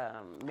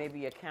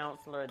 maybe a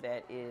counselor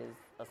that is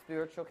a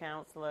spiritual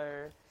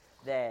counselor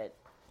that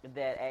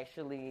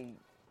actually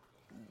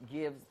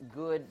gives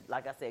good,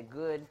 like I said,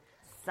 good,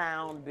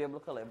 sound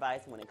biblical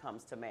advice when it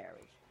comes to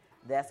marriage.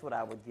 That's what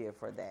I would give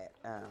for that.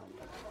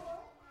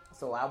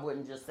 So I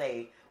wouldn't just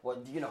say, well,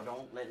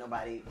 don't let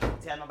nobody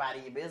tell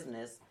nobody your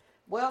business.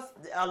 Well,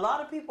 a lot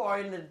of people are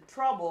in the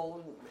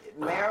trouble,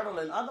 marital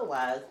and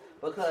otherwise,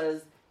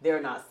 because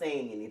they're not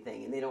saying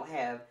anything and they don't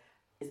have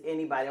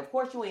anybody. Of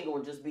course, you ain't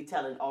gonna just be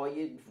telling all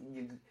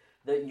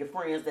your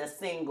friends that's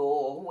single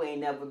or who ain't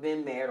never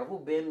been married or who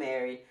been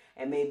married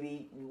and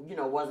maybe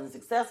wasn't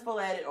successful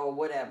at it or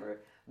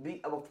whatever.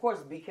 Of course,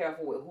 be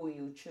careful with who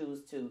you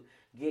choose to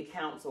get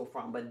counsel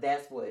from. But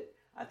that's what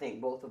I think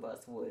both of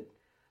us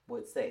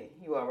would say.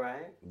 You all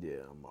right?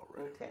 Yeah, I'm all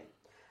right. Okay.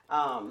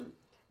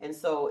 And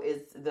so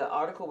the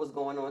article was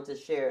going on to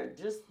share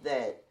just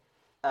that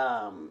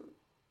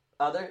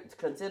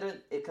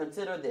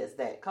consider this,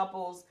 that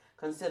couples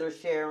consider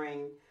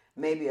sharing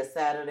maybe a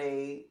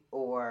Saturday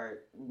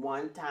or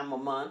one time a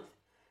month.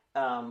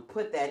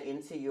 Put that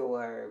into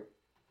your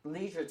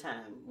leisure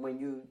time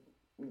when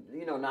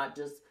not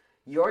just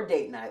your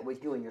date night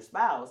with you and your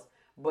spouse,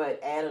 but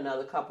add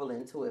another couple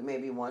into it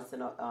maybe once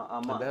in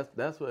a month. And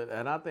that's what,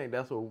 and I think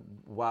that's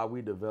why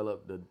we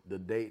developed the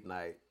date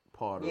night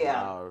part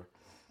of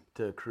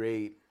to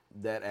create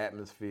that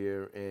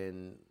atmosphere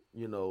and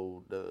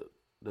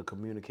the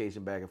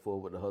communication back and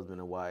forth with the husband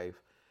and wife.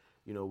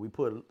 We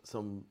put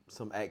some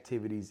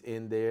activities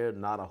in there,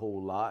 not a whole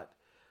lot,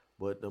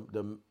 but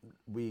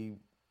we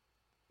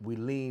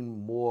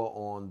lean more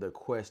on the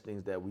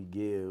questions that we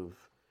give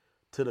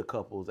to the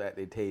couples at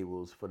their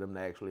tables for them to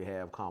actually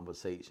have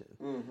conversation.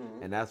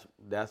 Mm-hmm. And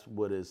that's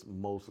what it's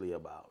mostly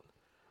about.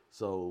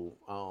 So,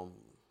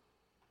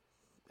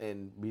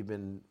 and we've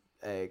been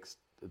asked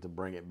to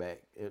bring it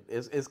back.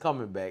 It's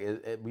coming back.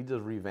 We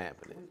just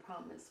revamping it. We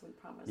promise.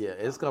 Yeah,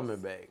 it's coming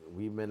back.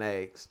 We've been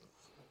asked,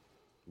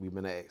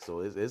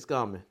 so it's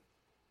coming.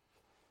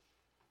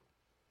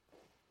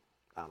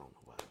 I don't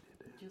know why I did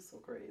that. You're so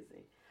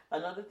crazy.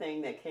 Another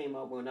thing that came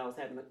up when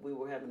we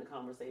were having a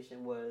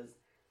conversation was,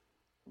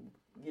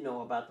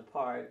 about the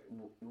part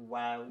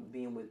why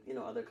being with,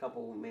 other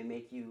couple may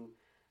make you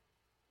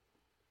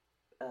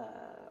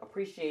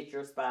appreciate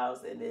your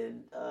spouse. And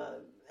then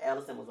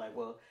Allison was like,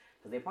 well,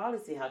 because they probably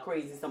see how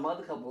crazy some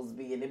other couples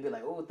be, and they'd be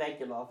like, oh, thank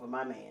you, Lord, for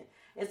my man.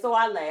 And so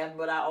I laughed,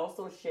 but I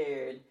also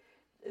shared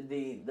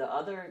the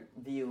other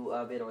view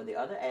of it, or the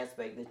other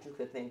aspect that you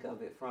could think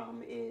of it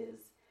from,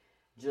 is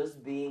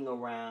just being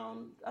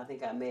around, I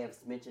think I may have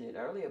mentioned it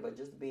earlier, but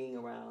just being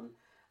around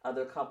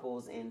other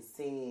couples and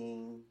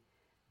seeing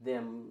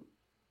them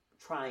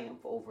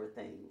triumph over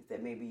things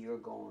that maybe you're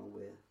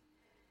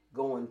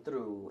going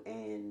through,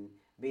 and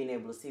being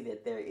able to see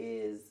that there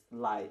is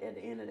light at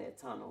the end of that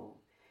tunnel,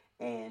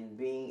 and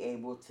being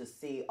able to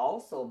see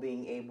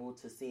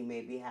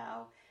maybe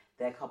how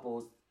that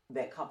couple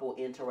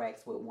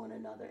interacts with one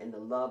another and the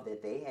love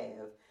that they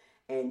have.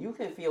 And you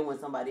can feel when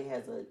somebody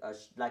has a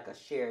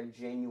shared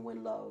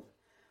genuine love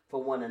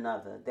for one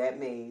another. That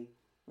may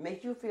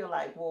make you feel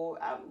like, well,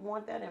 I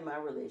want that in my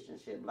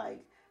relationship.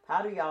 Like,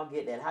 how do y'all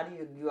get that? How do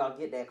y'all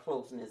get that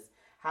closeness?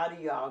 How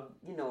do y'all,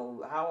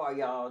 how are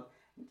y'all,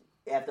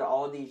 after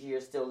all these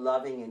years, still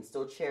loving and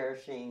still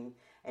cherishing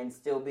and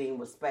still being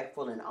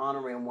respectful and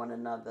honoring one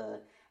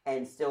another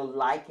and still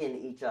liking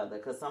each other?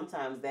 Because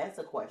sometimes that's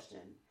a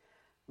question.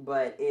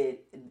 But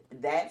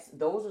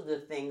those are the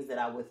things that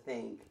I would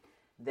think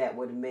that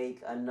would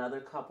make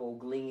another couple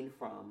glean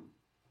from.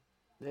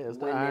 Yeah, it's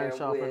the iron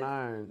sharpen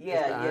iron. Yeah,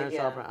 it's the iron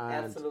sharpen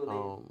iron, absolutely.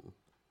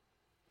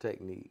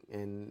 Technique.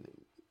 And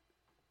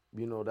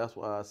that's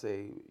why I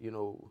say,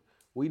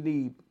 we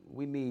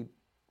need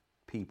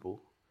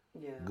people,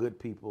 good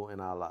people in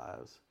our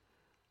lives.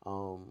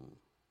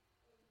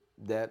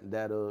 That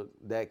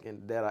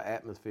are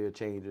atmosphere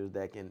changers,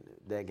 that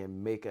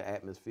can make an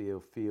atmosphere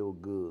feel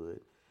good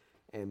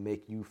and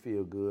make you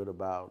feel good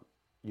about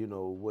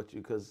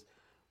because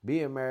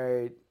being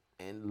married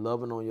and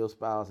loving on your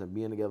spouse and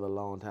being together a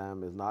long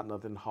time is not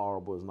nothing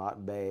horrible. It's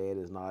not bad.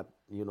 It's not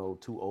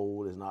too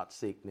old. It's not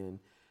sickening.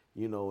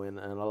 And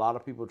a lot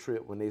of people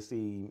trip when they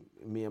see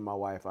me and my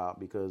wife out,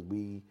 because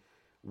we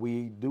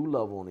do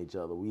love on each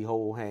other. We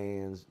hold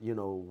hands.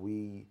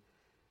 We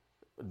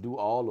do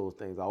all those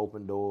things. I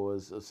open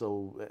doors.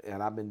 So,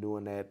 and I've been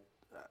doing that,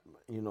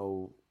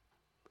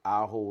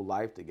 our whole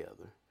life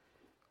together.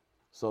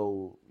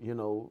 So,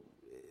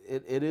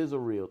 it is a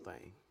real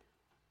thing.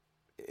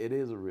 It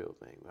is a real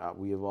thing.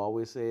 We have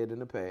always said in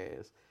the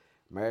past,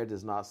 marriage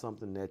is not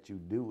something that you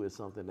do, it's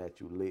something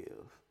that you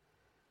live.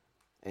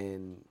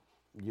 And,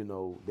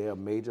 there are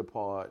major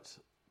parts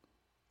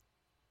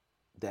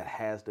that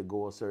has to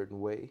go a certain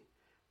way.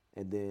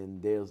 And then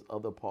there's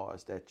other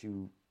parts that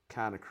you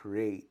kind of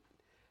create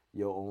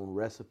your own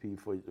recipe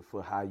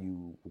for how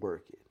you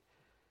work it.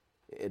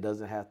 It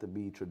doesn't have to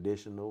be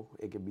traditional.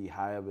 It can be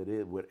however it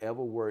is,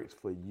 whatever works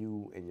for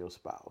you and your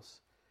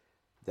spouse.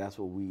 That's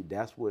what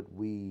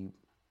we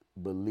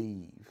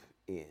believe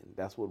in.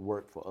 That's what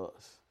worked for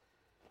us.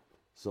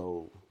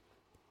 So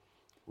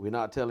we're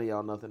not telling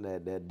y'all nothing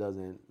that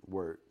doesn't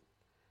work.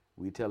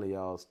 We telling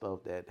y'all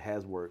stuff that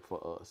has worked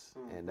for us,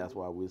 and that's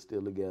why we're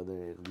still together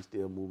and we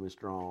still moving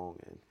strong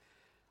and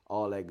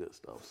all that good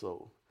stuff.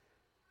 So,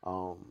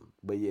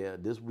 but yeah,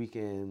 this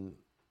weekend,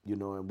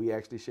 and we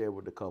actually shared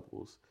with the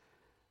couples.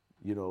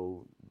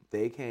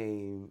 They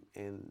came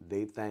and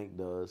they thanked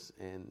us,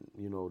 and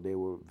they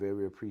were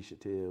very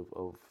appreciative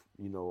of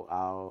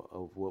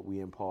of what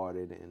we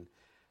imparted and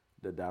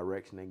the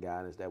direction and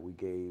guidance that we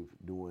gave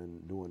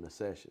during the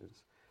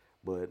sessions.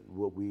 But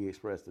what we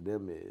expressed to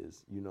them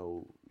is,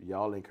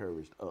 y'all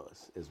encouraged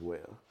us as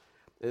well.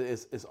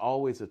 It's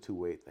always a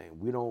two-way thing.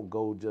 We don't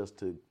go just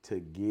to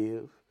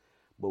give,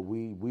 but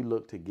we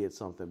look to get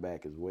something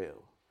back as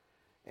well.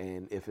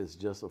 And if it's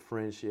just a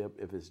friendship,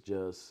 if it's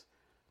just,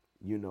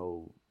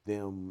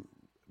 them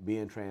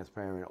being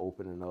transparent,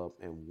 opening up,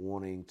 and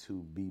wanting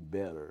to be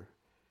better,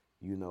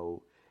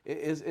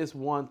 it's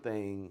one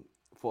thing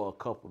for a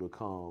couple to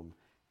come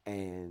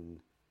and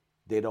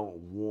they don't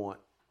want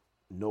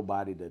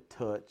nobody to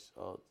touch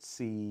or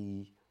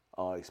see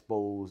or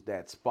expose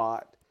that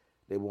spot.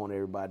 They want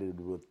everybody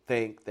to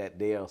think that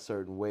they're a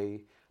certain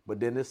way. But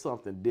then there's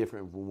something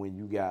different when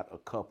you got a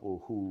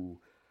couple who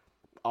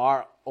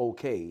are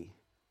okay,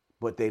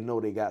 but they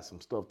know they got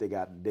some stuff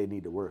they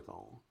need to work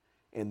on.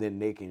 And then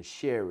they can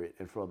share it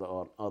in front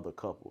of other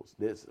couples.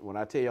 When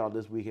I tell y'all,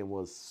 this weekend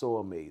was so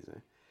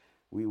amazing.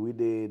 We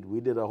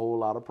did a whole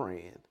lot of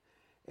praying,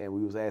 and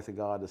we was asking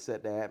God to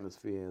set the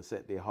atmosphere and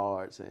set their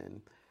hearts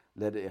and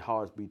let their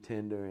hearts be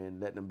tender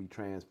and let them be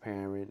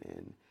transparent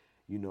and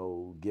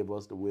give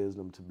us the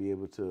wisdom to be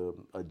able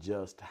to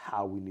adjust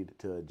how we needed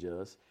to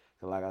adjust.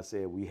 Because like I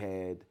said,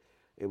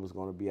 it was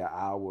going to be an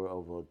hour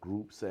of a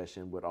group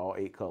session with all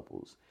 8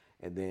 couples.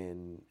 And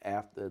then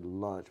after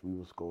lunch, we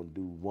was going to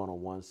do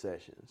one-on-one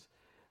sessions.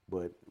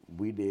 But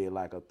we did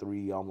like a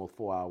 3, almost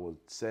 4-hour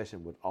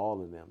session with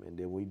all of them. And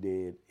then we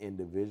did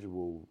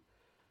individual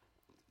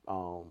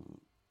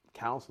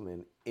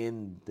counseling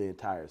in the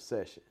entire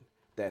session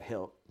that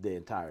helped the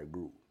entire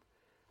group.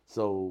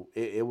 So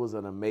it was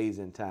an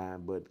amazing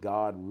time, but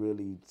God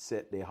really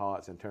set their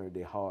hearts and turned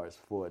their hearts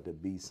for it to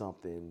be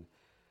something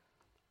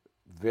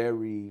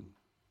very,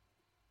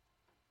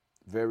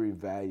 very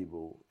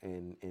valuable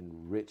and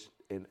rich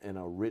and an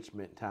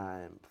enrichment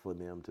time for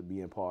them to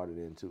be imparted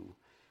into.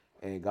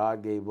 And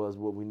God gave us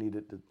what we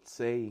needed to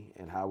say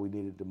and how we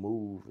needed to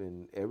move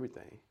and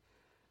everything.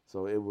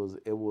 So it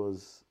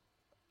was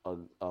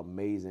an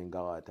amazing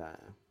God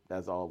time.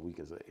 That's all we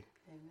can say.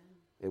 Amen.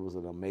 It was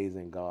an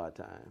amazing God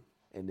time.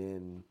 And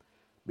then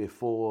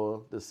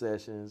before the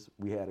sessions,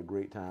 we had a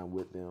great time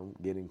with them,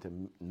 getting to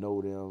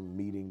know them,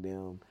 meeting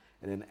them.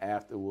 And then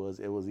afterwards,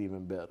 it was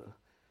even better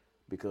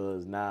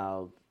because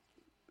now,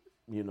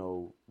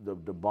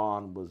 the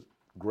bond was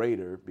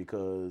greater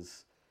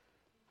because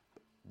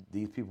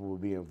these people were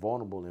being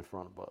vulnerable in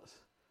front of us.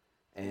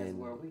 And as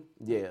were we.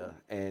 Yeah.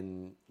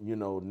 And,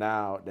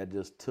 now that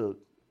just took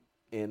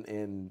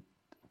in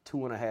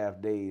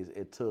 2.5 days,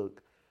 it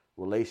took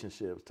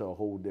relationships to a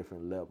whole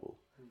different level.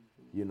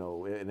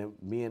 And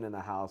being in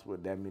a house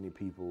with that many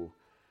people,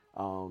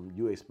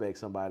 you expect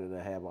somebody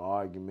to have an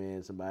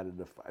argument, somebody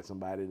to fight,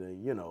 somebody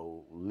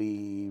to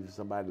leave,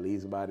 somebody to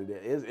leave somebody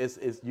there.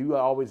 It's you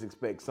always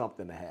expect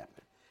something to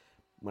happen.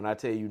 When I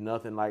tell you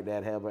nothing like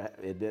that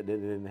it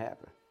didn't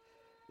happen.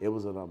 It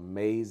was an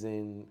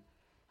amazing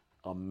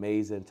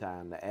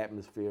time. The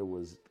atmosphere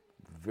was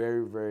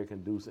very, very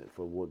conducive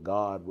for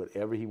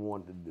whatever He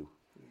wanted to do.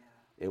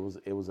 Yeah.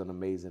 It was an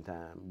amazing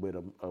time with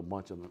a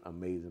bunch of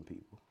amazing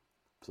people.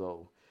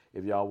 So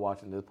if y'all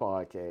watching this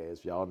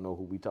podcast, y'all know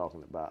who we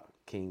talking about,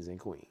 kings and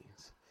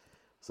queens.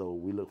 So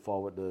we look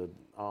forward to.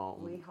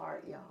 We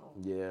heart y'all.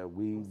 Yeah,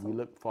 we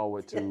look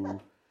forward to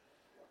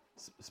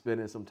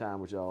spending some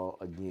time with y'all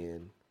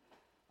again.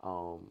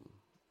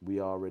 We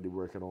already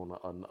working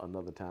on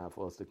another time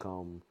for us to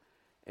come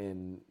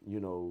and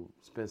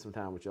spend some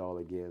time with y'all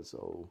again.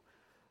 So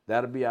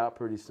that'll be out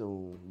pretty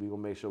soon. We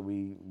gonna make sure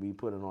we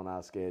put it on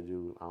our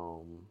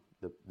schedule.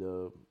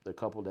 The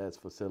couple that's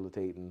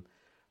facilitating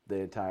the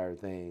entire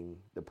thing,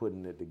 they're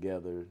putting it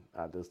together.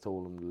 I just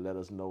told them to let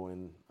us know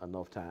in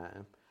enough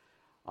time.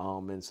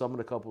 And some of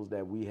the couples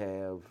that we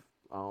have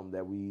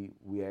that we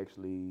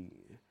actually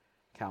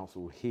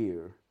counsel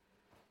here,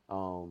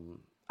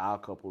 our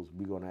couples,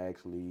 we're going to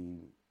actually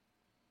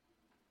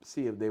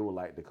see if they would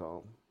like to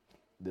come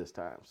this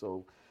time.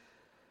 So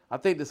I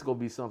think this is going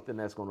to be something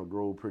that's going to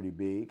grow pretty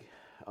big.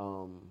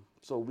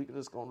 So we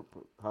just going to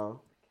put,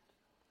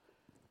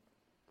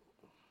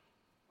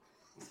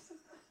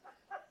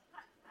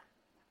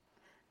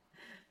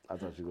 I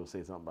thought you were going to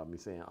say something about me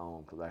saying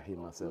because I hear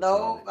myself.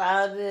 No,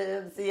 I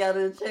didn't. See, I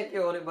didn't check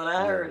you on it, but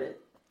I heard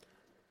it.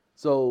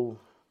 So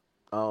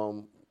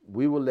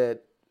we will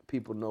let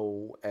people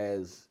know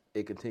as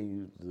it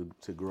continues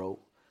to grow.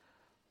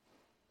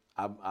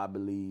 I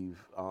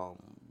believe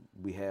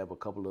we have a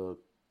couple of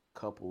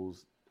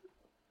couples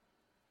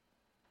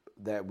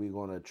that we're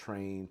going to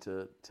train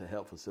to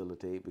help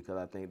facilitate, because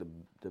I think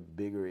the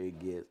bigger it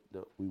gets,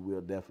 we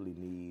will definitely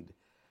need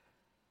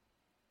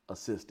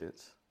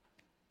assistance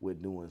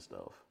with doing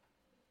stuff.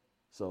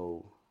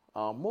 So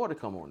more to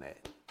come on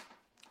that.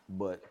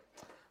 But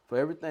for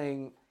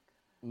everything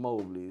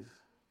Mobley's,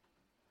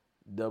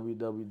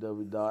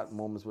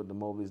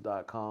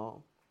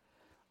 www.momentswiththemobleys.com,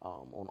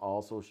 on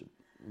all social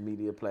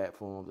media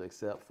platforms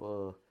except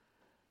for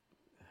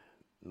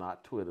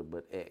not Twitter,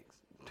 but X.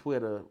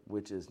 Twitter,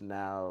 which is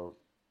now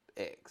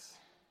X.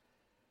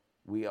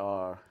 We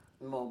are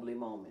Mobley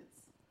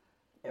Moments.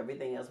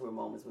 Everything else, we're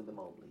Moments with the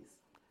Mobleys.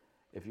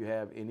 If you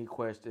have any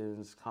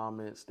questions,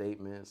 comments,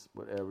 statements,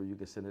 whatever, you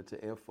can send it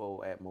to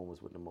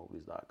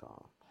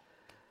info@momentswiththemobleys.com.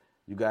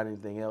 You got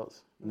anything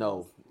else?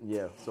 No.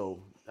 Yeah, so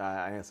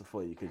I answer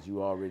for you because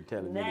you already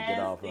telling me to get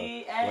off of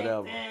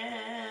whatever.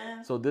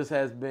 So this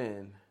has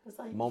been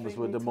Moments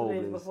with the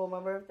Mobleys. Before my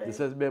birthday. This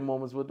has been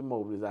Moments with the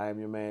Mobleys. I am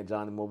your man,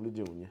 Johnny Mobley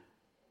Jr.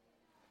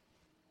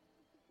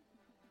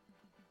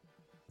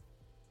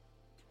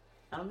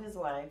 I'm his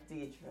wife,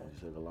 Deidre. It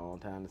took a long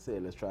time to say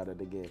it. Let's try that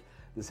again.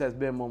 This has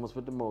been Moments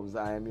with the Mobleys.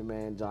 I am your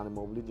man, Johnny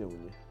Mobley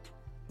Jr.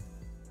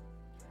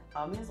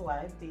 I'm his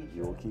wife, Deidre.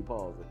 You'll keep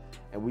pausing.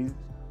 And we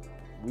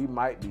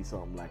might be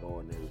something like an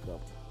ordinary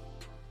couple.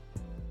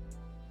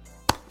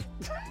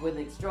 With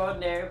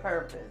extraordinary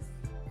purpose.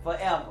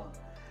 Forever.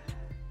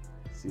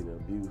 See the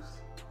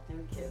abuse.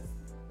 And kiss.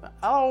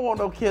 I don't want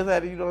no kiss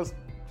out of you.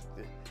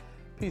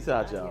 Peace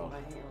out, y'all.